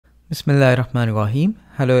Bismillahirrahmanirrahim.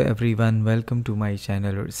 Hello everyone, welcome to my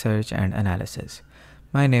channel Research and Analysis.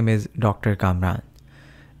 My name is Dr. Kamran.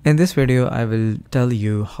 In this video, I will tell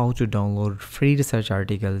you how to download free research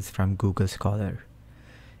articles from Google Scholar.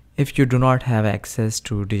 If you do not have access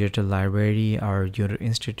to digital library or your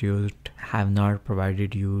institute have not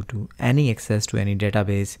provided you to any access to any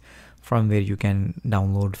database from where you can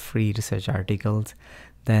download free research articles,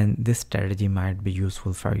 then this strategy might be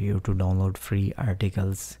useful for you to download free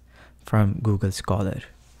articles from Google Scholar.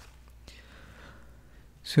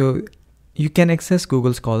 So you can access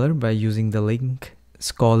Google Scholar by using the link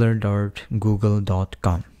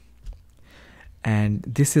scholar.google.com, and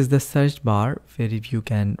this is the search bar where if you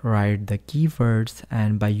can write the keywords,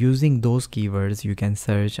 and by using those keywords you can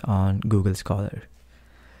search on Google Scholar.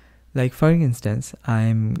 Like for instance,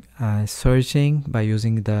 I'm searching by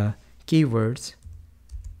using the keywords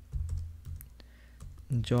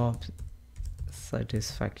job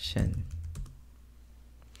satisfaction.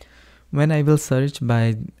 When I will search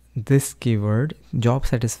by this keyword job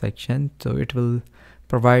satisfaction, so it will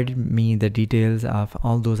provide me the details of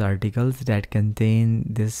all those articles that contain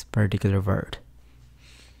this particular word.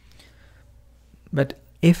 But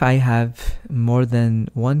if I have more than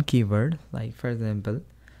one keyword, like for example,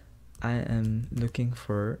 I am looking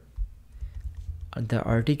for the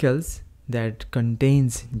articles that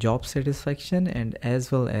contains job satisfaction and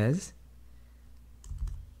as well as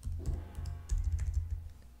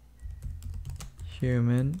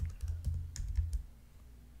human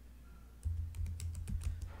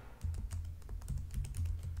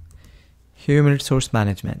resource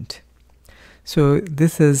management. So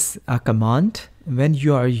this is a command when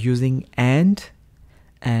you are using and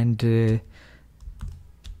it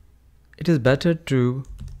is better to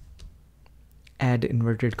add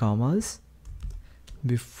inverted commas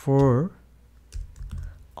before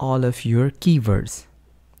all of your keywords.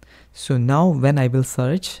 So now when I will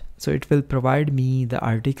search, so it will provide me the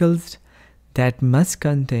articles that must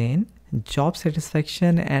contain job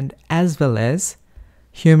satisfaction and as well as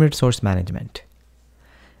human resource management.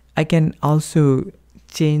 I can also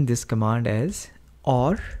change this command as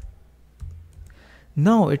or.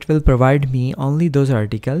 Now it will provide me only those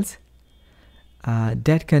articles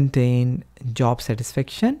that contain job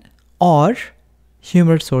satisfaction or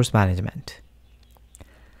human resource management.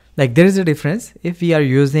 Like there is a difference if we are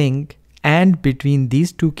using and between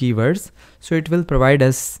these two keywords, so it will provide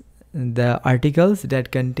us the articles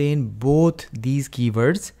that contain both these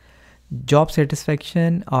keywords, job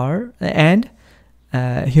satisfaction or and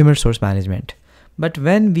human resource management. But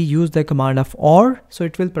when we use the command of or, so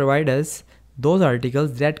it will provide us those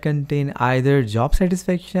articles that contain either job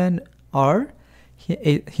satisfaction or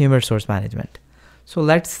human resource management. So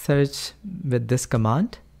let's search with this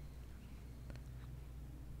command.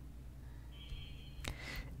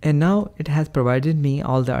 And now it has provided me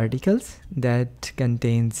all the articles that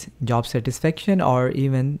contains job satisfaction or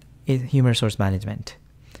even human resource management.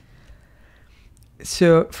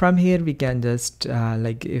 So from here we can just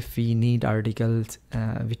like if we need articles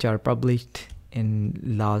which are published in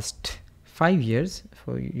last 5 years,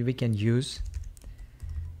 so we can use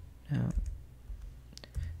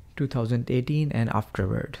 2018 and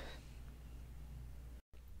afterward.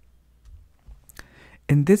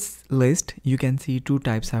 In this list, you can see two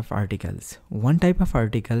types of articles. One type of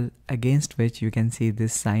article against which you can see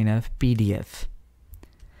this sign of PDF.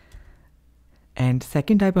 And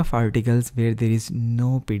second type of articles where there is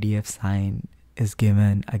no PDF sign is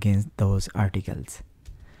given against those articles.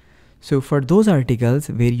 So for those articles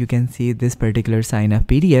where you can see this particular sign of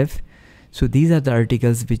PDF, so these are the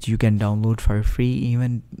articles which you can download for free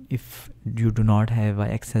even if you do not have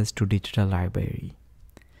access to digital library.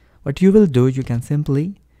 What you will do, you can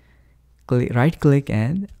simply right click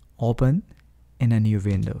and open in a new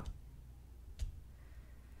window.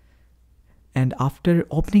 And after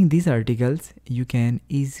opening these articles, you can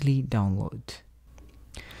easily download.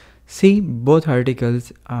 See, both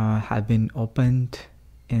articles have been opened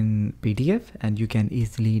in PDF and you can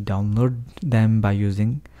easily download them by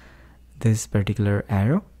using this particular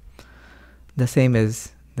arrow. The same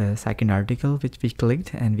is the second article which we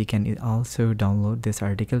clicked, and we can also download this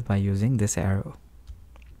article by using this arrow.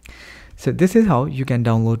 So this is how you can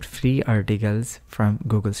download free articles from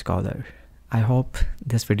Google Scholar. I hope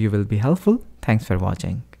this video will be helpful. Thanks for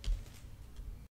watching.